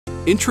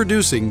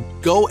Introducing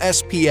Go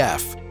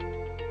SPF,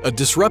 a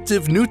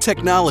disruptive new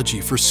technology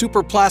for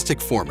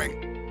superplastic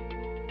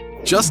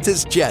forming. Just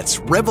as jets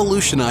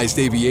revolutionized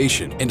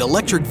aviation and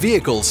electric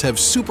vehicles have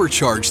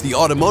supercharged the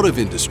automotive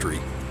industry,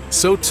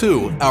 so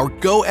too our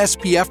Go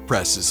SPF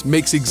presses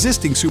makes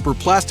existing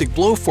superplastic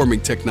blow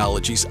forming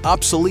technologies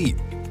obsolete.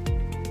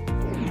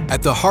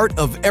 At the heart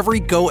of every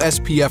Go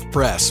SPF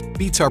press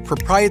beats our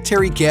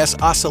proprietary gas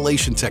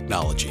oscillation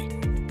technology,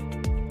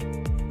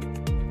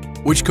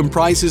 which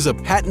comprises a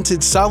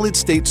patented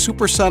solid-state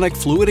supersonic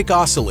fluidic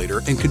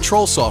oscillator and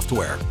control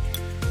software.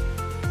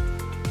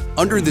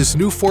 Under this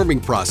new forming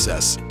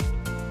process,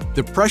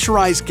 the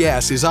pressurized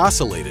gas is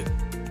oscillated,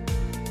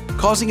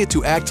 causing it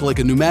to act like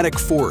a pneumatic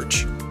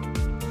forge,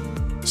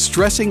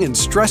 stressing and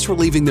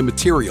stress-relieving the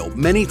material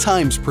many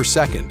times per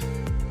second.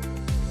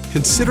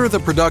 Consider the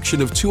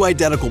production of two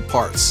identical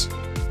parts.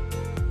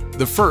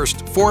 The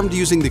first formed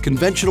using the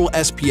conventional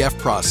SPF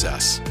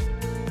process,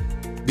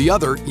 the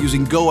other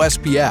using Go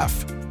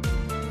SPF.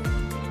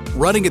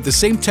 Running at the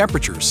same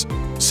temperatures,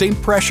 same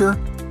pressure,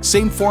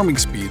 same forming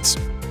speeds,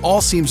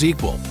 all seems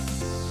equal.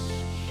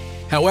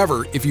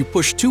 However, if you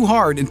push too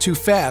hard and too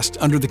fast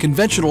under the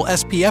conventional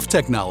SPF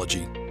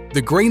technology,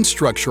 the grain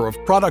structure of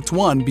product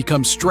 1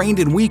 becomes strained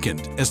and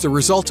weakened as the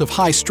result of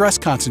high stress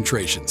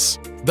concentrations,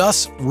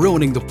 thus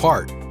ruining the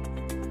part.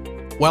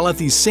 While at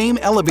these same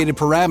elevated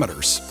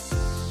parameters,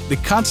 the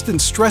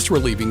constant stress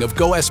relieving of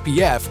Go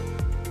SPF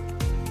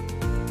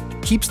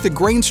keeps the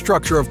grain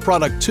structure of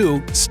product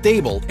 2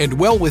 stable and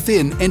well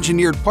within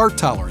engineered part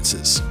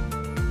tolerances.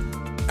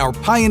 Our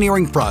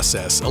pioneering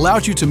process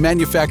allows you to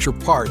manufacture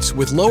parts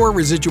with lower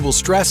residual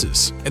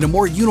stresses and a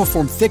more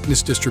uniform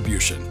thickness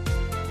distribution.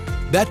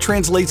 That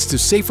translates to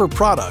safer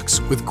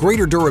products with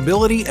greater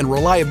durability and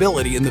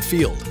reliability in the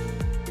field.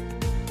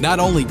 Not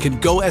only can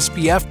Go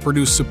SPF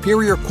produce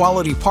superior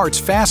quality parts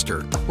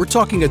faster, we're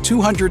talking a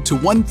 200 to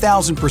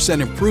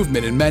 1,000%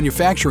 improvement in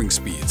manufacturing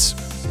speeds.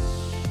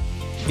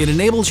 It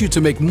enables you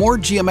to make more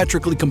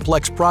geometrically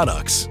complex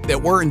products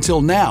that were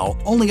until now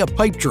only a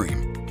pipe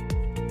dream.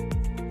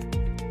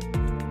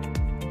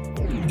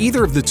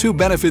 Either of the two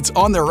benefits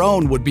on their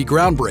own would be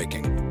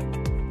groundbreaking.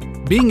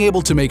 Being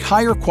able to make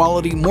higher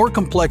quality, more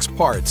complex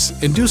parts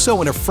and do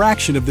so in a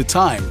fraction of the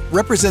time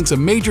represents a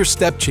major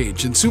step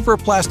change in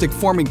superplastic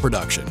forming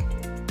production.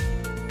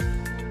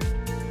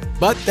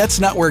 But that's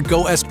not where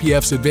Go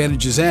SPF's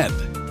advantages end.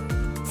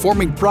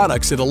 Forming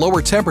products at a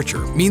lower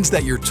temperature means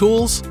that your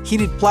tools,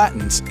 heated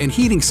platens, and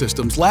heating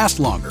systems last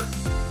longer.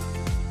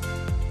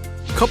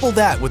 Couple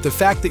that with the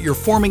fact that you're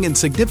forming in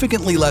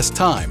significantly less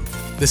time,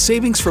 the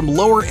savings from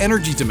lower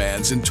energy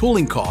demands and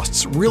tooling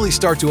costs really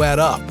start to add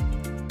up.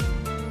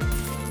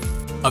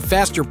 A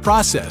faster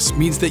process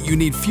means that you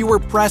need fewer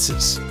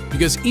presses,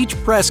 because each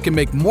press can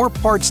make more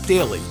parts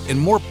daily, and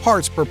more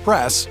parts per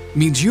press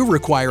means you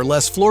require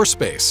less floor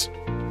space.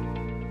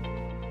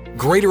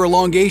 Greater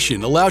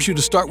elongation allows you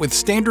to start with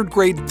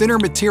standard-grade thinner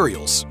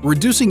materials,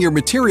 reducing your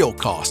material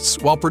costs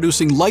while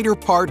producing lighter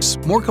parts,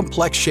 more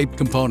complex-shaped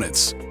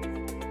components.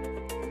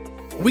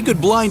 We could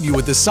blind you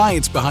with the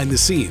science behind the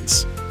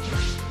scenes,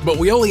 but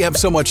we only have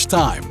so much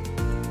time.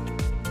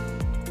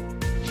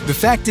 The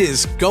fact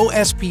is, Go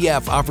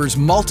SPF offers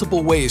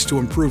multiple ways to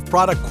improve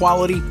product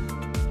quality,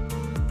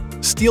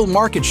 steal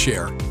market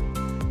share,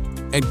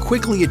 and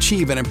quickly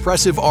achieve an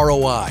impressive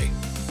ROI.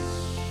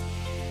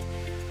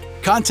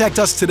 Contact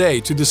us today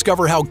to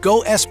discover how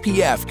Go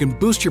SPF can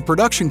boost your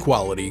production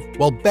quality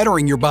while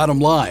bettering your bottom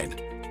line.